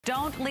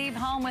Don't leave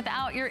home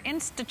without your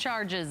Insta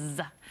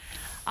charges.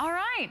 All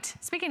right,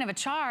 speaking of a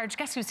charge,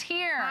 guess who's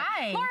here?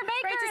 Hi. Laura Baker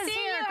Great to is see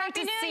here. you. Great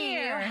to see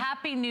you.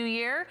 Happy New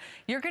Year.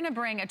 You're gonna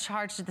bring a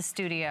charge to the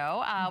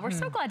studio. We're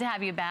so glad to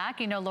have you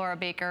back. You know Laura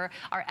Baker,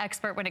 our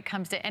expert when it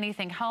comes to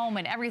anything home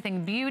and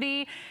everything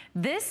beauty.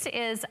 This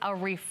is a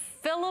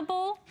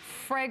refillable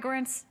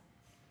fragrance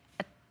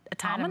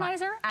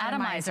Atomizer?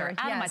 Atomizer.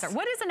 Atomizer. Yes.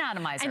 What is an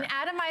atomizer? An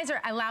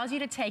atomizer allows you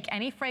to take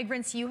any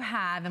fragrance you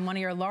have in one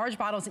of your large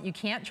bottles that you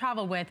can't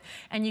travel with,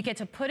 and you get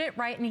to put it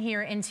right in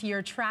here into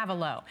your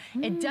Travalo.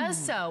 It does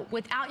so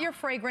without your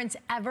fragrance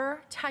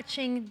ever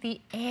touching the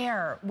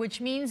air,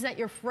 which means that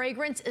your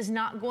fragrance is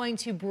not going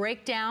to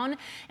break down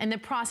in the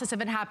process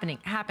of it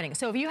happening.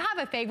 So if you have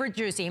a favorite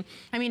juicy,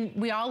 I mean,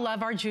 we all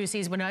love our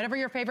juicies, whatever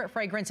your favorite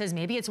fragrance is,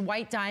 maybe it's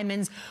White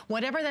Diamonds,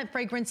 whatever that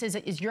fragrance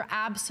is your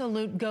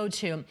absolute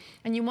go-to,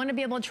 and you want to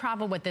be able to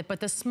travel with it,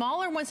 but the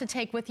smaller ones to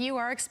take with you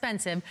are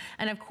expensive,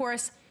 and of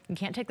course, you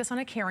can't take this on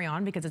a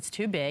carry-on because it's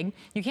too big.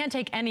 You can't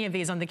take any of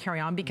these on the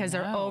carry-on because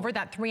they're over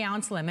that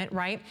 3-ounce limit,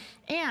 right?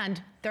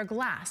 And they're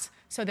glass,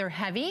 so they're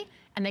heavy,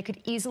 and they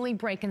could easily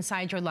break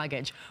inside your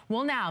luggage.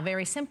 Well now,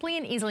 very simply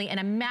and easily, in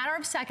a matter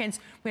of seconds,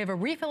 we have a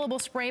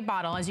refillable spray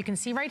bottle. As you can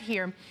see right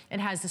here,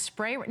 it has the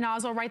spray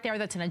nozzle right there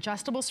that's an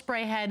adjustable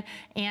spray head,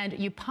 and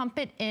you pump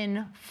it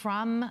in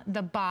from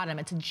the bottom.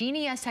 It's a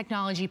Genius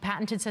technology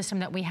patented system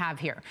that we have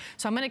here.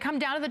 So I'm gonna come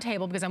down to the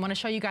table because I wanna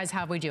show you guys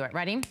how we do it.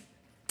 Ready?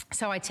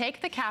 So I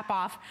take the cap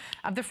off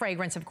of the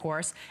fragrance, of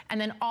course,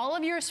 and then all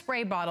of your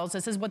spray bottles,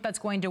 this is what that's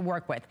going to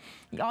work with.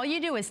 All you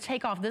do is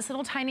take off this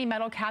little tiny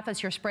metal cap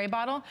that's your spray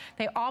bottle.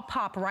 They all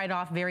pop right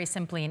off very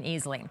simply and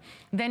easily.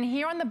 Then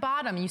here on the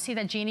bottom, you see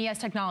that Genius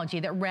technology,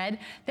 that red.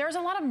 There's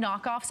a lot of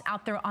knockoffs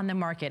out there on the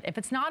market. If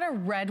it's not a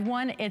red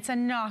one, it's a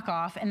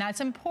knockoff, and that's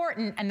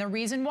important. And the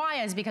reason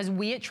why is because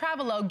we at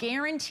Travalo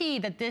guarantee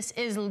that this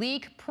is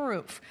leak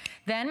proof.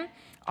 Then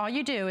all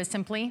you do is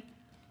simply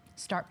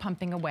start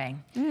pumping away.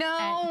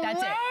 No and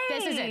that's way. it.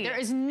 This is it. There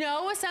is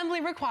no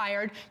assembly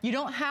required. You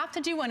don't have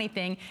to do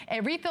anything.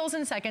 It refills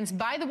in seconds.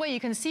 By the way, you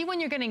can see when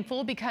you're getting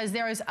full because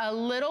there is a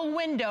little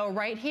window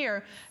right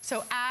here.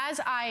 So as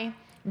I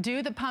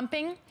do the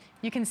pumping,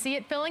 you can see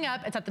it filling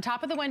up. It's at the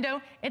top of the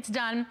window. It's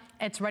done.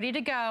 It's ready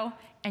to go.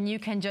 And you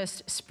can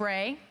just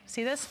spray,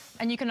 see this?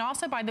 And you can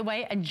also, by the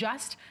way,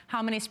 adjust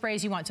how many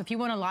sprays you want. So if you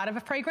want a lot of a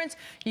fragrance,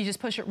 you just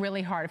push it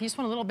really hard. If you just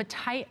want a little bit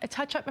tight, a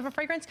touch up of a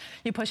fragrance,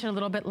 you push it a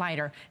little bit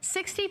lighter.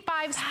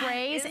 65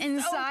 sprays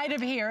inside of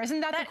here.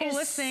 Isn't that the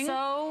coolest thing?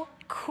 So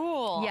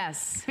cool.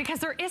 Yes. Because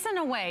there isn't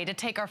a way to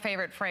take our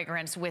favorite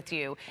fragrance with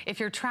you. If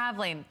you're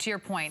traveling, to your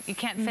point, you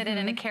can't fit it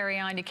in a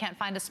carry-on, you can't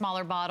find a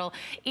smaller bottle.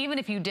 Even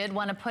if you did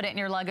want to put it in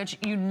your luggage,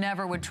 you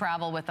never would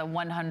travel with a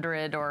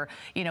 $100 or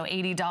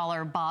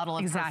 $80 bottle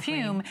of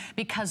perfume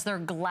because they're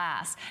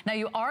glass. Now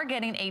you are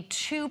getting a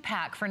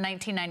 2-pack for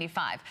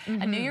 $19.95.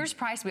 A New Year's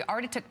price, we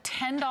already took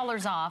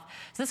 $10 off.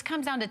 So this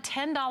comes down to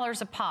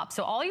 $10 a pop.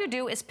 So all you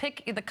do is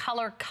pick the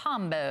color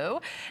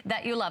combo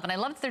that you love. And I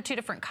love that they're 2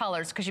 different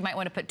colors because you might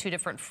want to put 2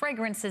 different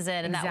fragrances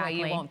in, and that way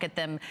you won't get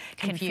them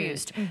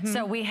confused.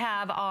 So we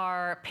have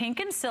our pink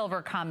and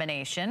silver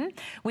combination.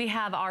 We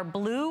have our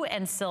blue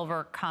and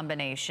silver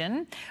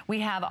combination. We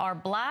have our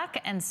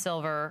black and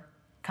silver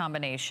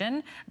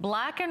combination,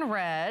 black and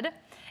red,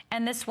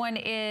 and this one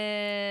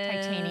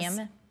is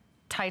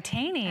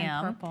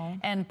titanium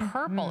and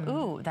purple.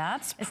 Ooh,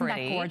 that's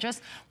pretty. Isn't that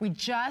gorgeous? We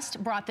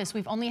just brought this.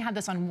 We've only had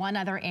this on one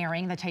other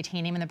airing, the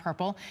titanium and the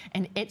purple,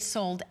 and it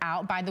sold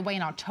out. By the way,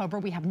 in October,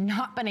 we have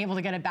not been able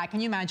to get it back.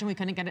 Can you imagine we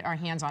couldn't get our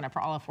hands on it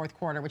for all of 4th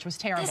quarter, which was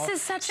terrible. This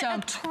is such a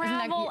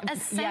travel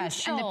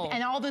essential. Yes,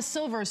 and all the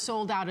silver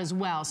sold out as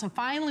well. So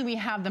finally, we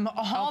have them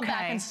all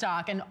back in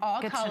stock in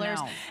all colors,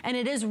 and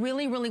it is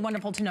really, really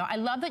wonderful to know. I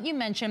love that you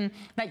mentioned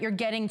that you're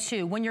getting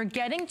 2. When you're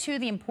getting 2,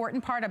 the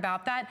important part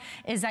about that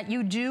is that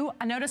you do.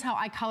 Notice how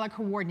I color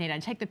coordinate. I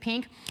take the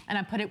pink and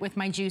I put it with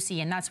my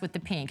juicy, and that's with the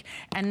pink.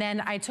 And then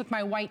I took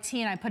my white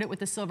tea and I put it with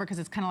the silver because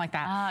it's kind of like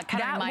that.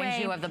 Kind of reminds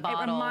you of the bottle.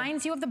 It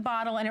reminds you of the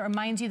bottle, and it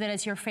reminds you that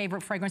it's your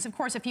favorite fragrance. Of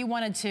course, if you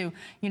wanted to,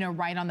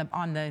 write on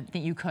the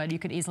you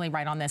could easily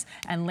write on this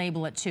and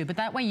label it too. But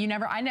that way,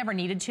 I never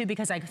needed to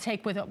because I could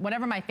take with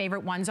whatever my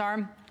favorite ones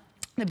are.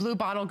 The blue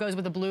bottle goes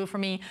with the blue for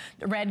me,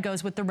 the red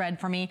goes with the red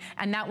for me,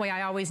 and that way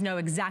I always know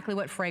exactly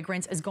what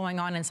fragrance is going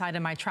on inside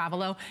of my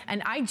Travalo.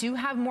 And I do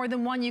have more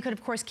than one. You could,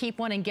 of course, keep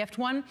one and gift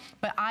one,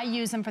 but I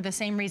use them for the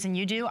same reason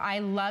you do. I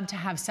love to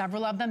have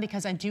several of them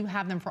because I do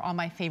have them for all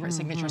my favorite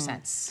signature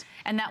scents.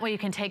 And that way you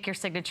can take your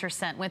signature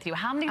scent with you.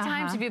 How many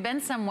times have you been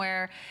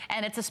somewhere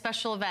and it's a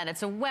special event?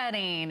 It's a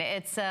wedding,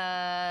 it's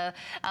a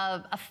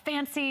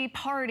fancy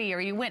party, or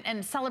you went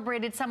and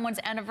celebrated someone's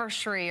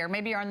anniversary, or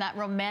maybe you're on that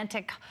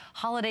romantic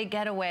holiday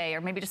getaway,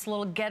 or maybe just a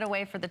little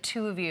getaway for the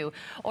 2 of you.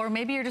 Or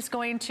maybe you're just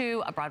going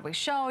to a Broadway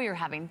show, you're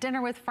having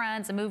dinner with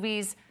friends, and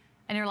movies,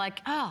 and you're like,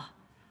 oh,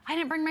 I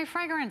didn't bring my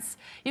fragrance.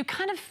 You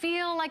kind of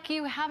feel like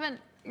you haven't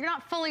you're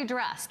not fully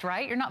dressed,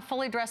 right? You're not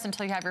fully dressed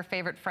until you have your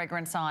favorite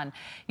fragrance on.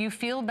 You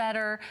feel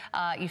better,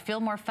 you feel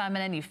more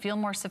feminine, you feel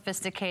more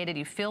sophisticated,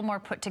 you feel more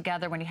put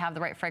together when you have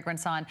the right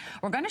fragrance on.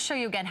 We're gonna show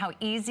you again how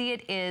easy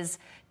it is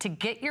to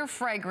get your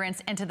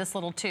fragrance into this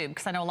little tube,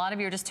 because I know a lot of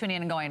you are just tuning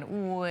in and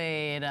going,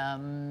 wait a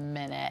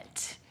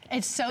minute.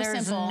 It's so simple.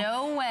 There's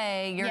no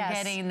way you're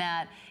getting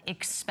that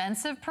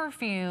expensive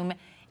perfume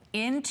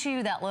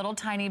into that little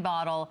tiny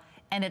bottle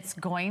and it's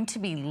going to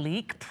be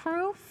leak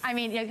proof. I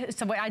mean,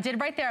 so what I did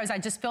right there is I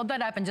just filled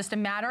that up in just a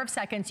matter of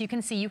seconds. You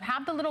can see you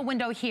have the little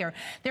window here.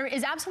 There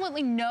is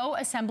absolutely no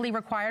assembly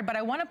required, but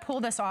I want to pull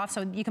this off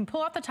so you can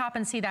pull off the top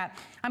and see that.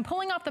 I'm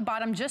pulling off the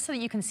bottom just so that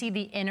you can see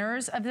the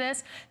inners of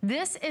this.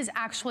 This is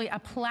actually a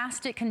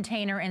plastic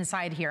container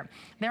inside here.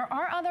 There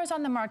are others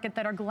on the market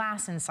that are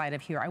glass inside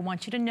of here. I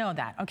want you to know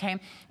that, okay?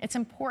 It's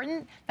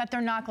important that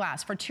they're not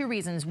glass for two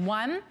reasons.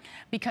 One,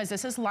 because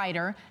this is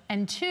lighter,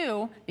 and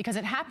two, because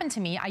it happened to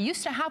me. I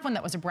used to have one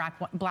that was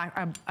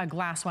a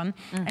glass one,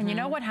 and you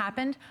know what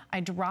happened? I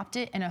dropped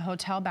it in a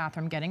hotel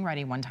bathroom getting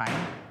ready one time.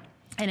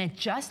 And it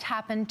just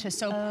happened to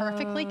so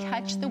perfectly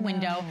catch the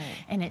window,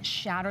 and it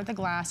shattered the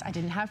glass. I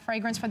didn't have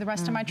fragrance for the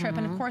rest of my trip.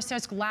 And of course,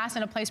 there's glass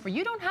in a place where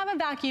you don't have a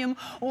vacuum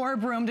or a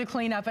broom to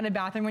clean up in a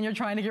bathroom when you're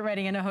trying to get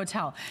ready in a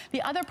hotel.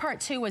 The other part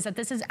too is that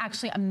this is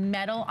actually a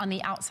metal on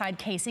the outside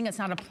casing. It's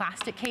not a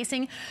plastic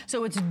casing.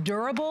 So it's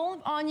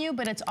durable on you,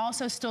 but it's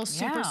also still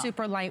super,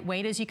 super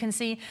lightweight, as you can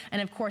see.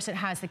 And of course, it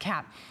has the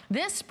cap.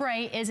 This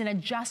spray is an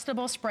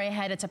adjustable spray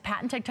head. It's a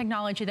patented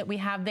technology that we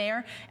have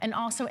there, and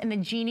also in the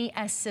Genie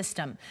S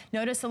system.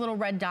 Notice the little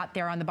red dot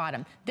there on the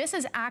bottom. This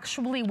is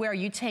actually where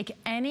you take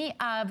any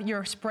of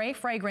your spray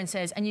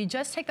fragrances and you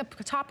just take the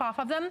top off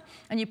of them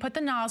and you put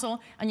the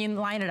nozzle and you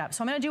line it up.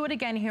 So I'm gonna do it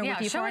again here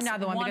with you for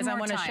another one because I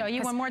wanna show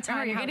you one more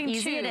time how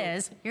easy it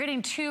is. You're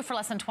getting two for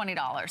less than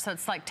 $20. So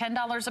it's like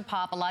 $10 a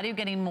pop. A lot of you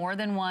getting more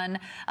than one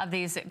of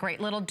these great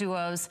little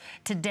duos.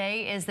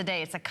 Today is the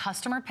day. It's a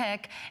customer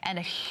pick and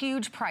a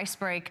huge price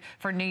break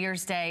for New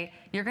Year's Day.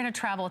 You're gonna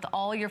travel with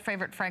all your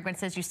favorite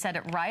fragrances. You set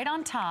it right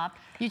on top.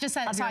 You just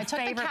said, so I took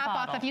the cap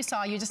off, if you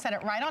saw, you just set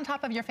it right on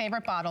top of your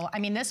favorite bottle. I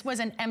mean, this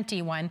was an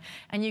empty one,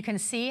 and you can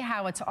see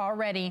how it's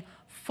already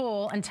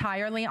full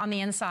entirely on the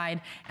inside,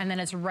 and then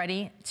it's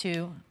ready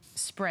to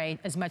spray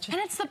as much as,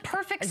 and it's the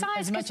perfect size,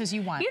 as much as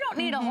you want. You don't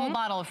need a whole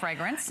bottle of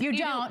fragrance. You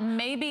don't.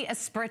 Maybe a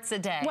spritz a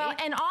day. Well,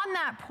 and on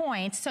that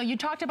point, so you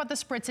talked about the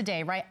spritz a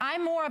day, right?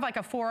 I'm more of like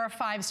a 4 or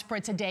 5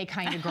 spritz a day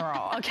kind of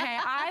girl, okay?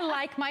 I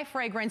like my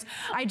fragrance.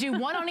 I do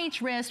one on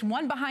each wrist,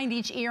 one behind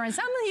each ear, and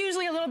some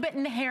usually a little bit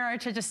in the hair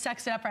to just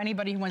sex it up for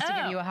anybody who wants to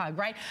give you a hug,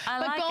 right?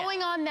 But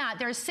going on that,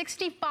 there's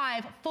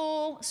 65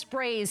 full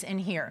sprays in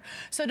here.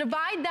 So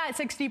divide that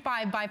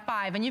 65 by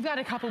 5, and you've got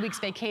a couple weeks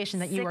vacation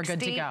that you are good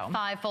to go.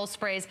 65 full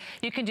sprays.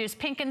 You can use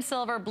pink and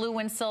silver, blue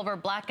and silver,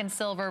 black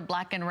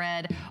and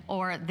red,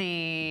 or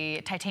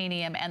the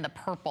titanium and the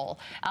purple.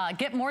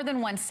 Get more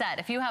than one set.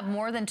 If you have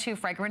more than 2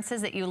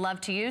 fragrances that you love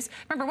to use,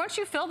 remember, once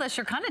you fill this,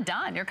 you're kind of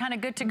done. You're kind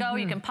of good to go.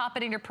 You can pop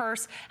it in your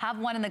purse, have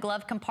one in the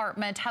glove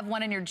compartment, have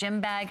one in your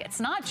gym bag.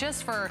 It's not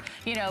just for,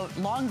 you know,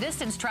 long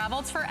distance travel.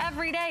 It's for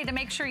every day to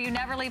make sure you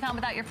never leave home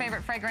without your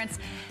favorite fragrance.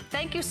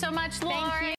 Thank you so much, Lauren.